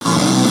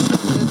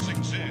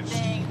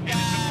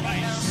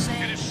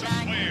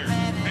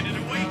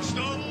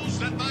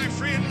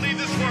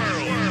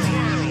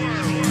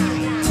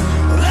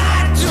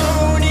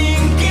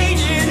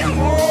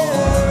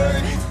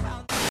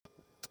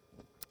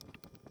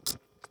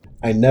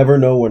I never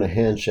know when a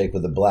handshake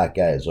with a black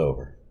guy is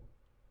over.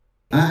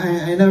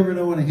 I never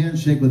know when a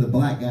handshake with a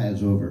black guy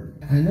is over.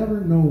 I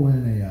never know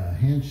when a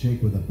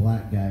handshake with a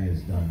black guy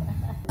is done.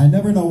 I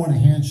never know when a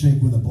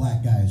handshake with a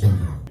black guy is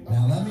over.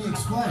 Now let me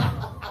explain.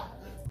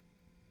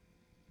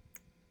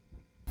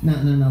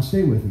 Now,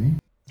 stay with me.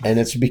 And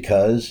it's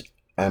because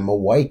I'm a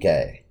white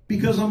guy.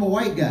 Because I'm a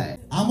white guy.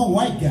 I'm a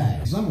white guy.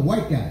 Because I'm a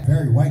white guy.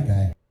 Very white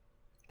guy.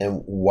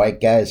 And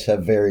white guys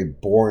have very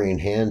boring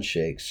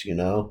handshakes, you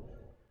know?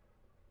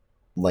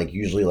 Like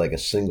usually like a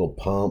single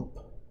pump.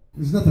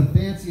 There's nothing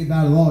fancy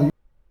about it all.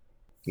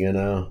 You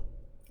know?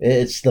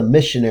 It's the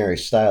missionary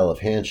style of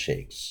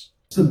handshakes.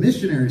 It's the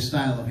missionary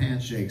style of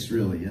handshakes,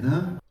 really, you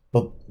know?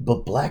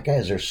 But black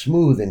guys are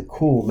smooth and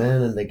cool,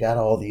 man, and they got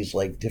all these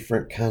like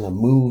different kind of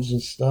moves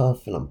and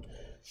stuff, and I'm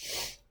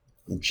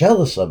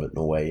jealous of it in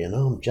a way, you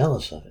know? I'm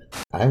jealous of it.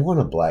 I want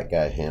a black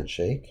guy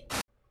handshake.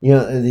 You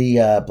know,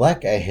 the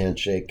black guy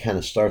handshake kind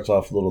of starts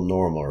off a little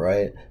normal,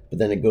 right? But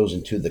then it goes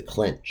into the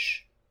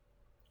clinch,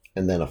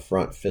 and then a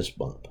front fist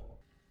bump,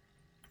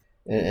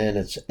 and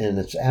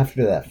it's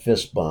after that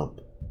fist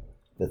bump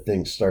that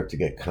things start to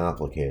get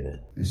complicated.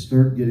 I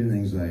start getting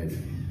anxiety.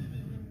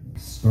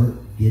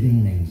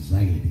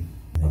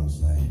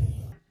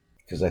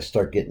 Because I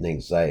start getting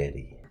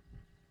anxiety.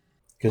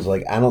 Because,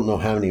 like, I don't know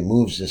how many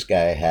moves this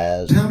guy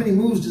has. How many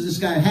moves does this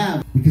guy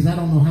have? Because I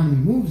don't know how many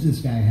moves this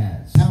guy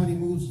has. How many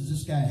moves does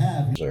this guy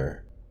have?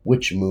 Or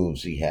which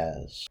moves he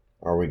has.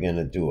 Are we going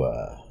to do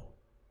a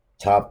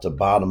top to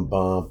bottom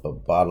bump, a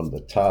bottom to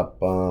top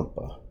bump,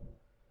 a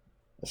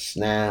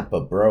snap,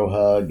 a bro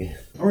hug?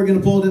 Are we going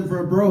to pull it in for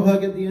a bro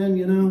hug at the end,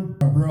 you know?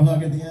 A bro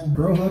hug at the end?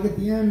 Bro hug at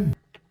the end?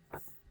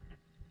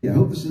 Yeah, I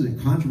hope this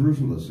isn't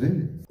controversial to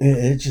say.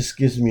 It just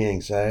gives me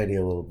anxiety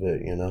a little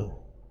bit, you know?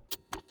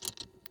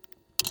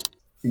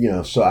 You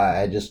know, so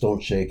I just don't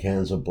shake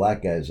hands with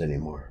black guys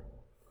anymore.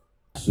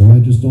 So I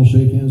just don't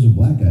shake hands with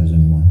black guys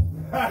anymore.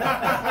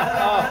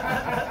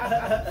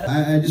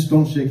 I just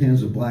don't shake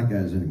hands with black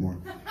guys anymore.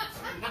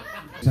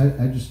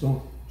 I just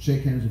don't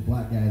shake hands with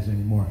black guys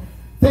anymore.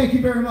 Thank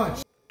you very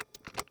much.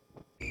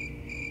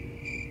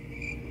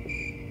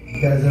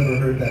 You guys ever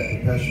heard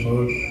that Depeche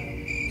Mode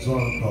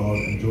song called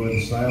Enjoy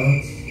the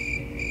Silence?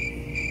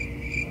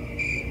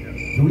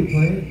 Can we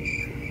play it?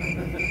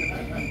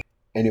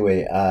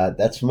 Anyway,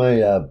 that's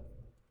my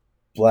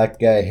black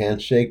guy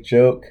handshake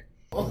joke.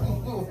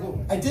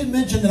 I did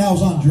mention that I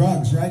was on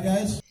drugs, right,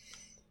 guys?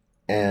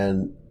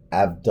 And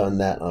I've done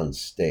that on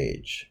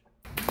stage.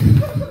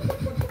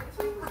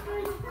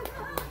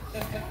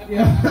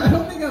 Yeah, I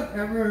don't think I've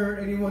ever heard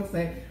anyone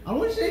say, I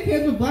don't shake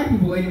hands with black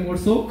people anymore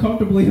so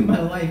comfortably in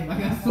my life.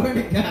 Like, I swear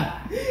to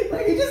God.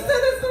 Like, you just said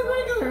it so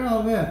regular.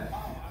 Oh, man.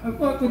 I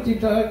fuck with you,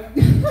 Doug.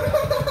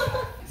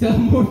 Tell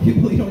more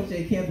people you don't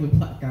shake hands with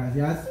black guys.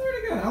 Yeah, I swear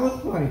to God, that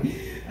was funny.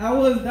 That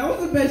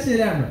was the best shit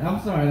ever.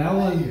 I'm sorry, that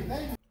was...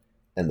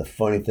 And the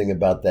funny thing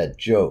about that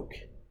joke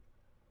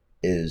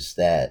is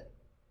that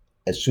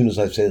as soon as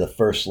I say the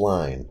first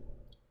line,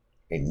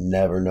 I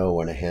never know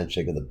when a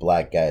handshake with a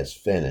black guy is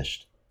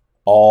finished.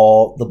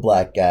 All the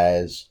black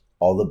guys,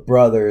 all the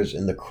brothers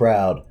in the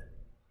crowd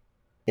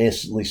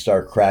instantly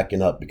start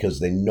cracking up because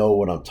they know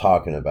what I'm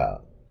talking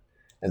about.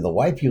 And the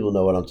white people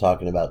know what I'm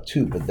talking about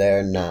too, but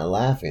they're not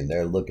laughing.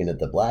 They're looking at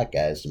the black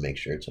guys to make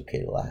sure it's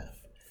okay to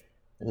laugh.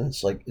 And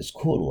it's like, it's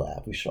cool to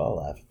laugh. We should all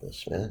laugh at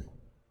this, man.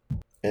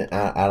 And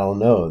I don't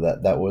know,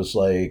 that was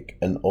like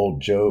an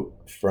old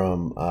joke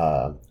from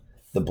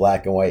the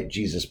Black and White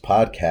Jesus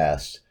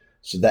podcast.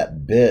 So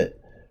that bit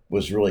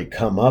was really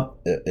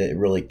it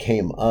really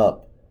came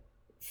up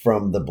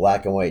from the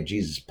Black and White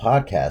Jesus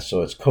podcast.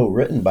 So it's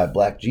co-written by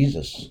Black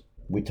Jesus.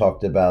 We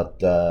talked about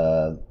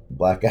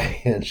black guy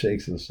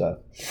handshakes and stuff.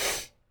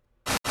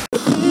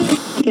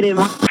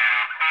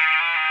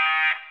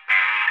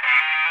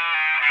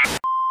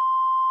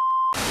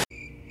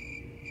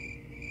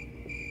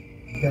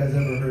 You guys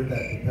ever heard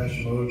that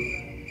Depeche Mode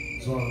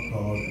song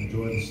called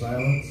Enjoy the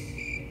Silence?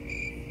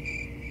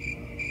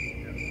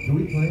 Can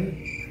we play it?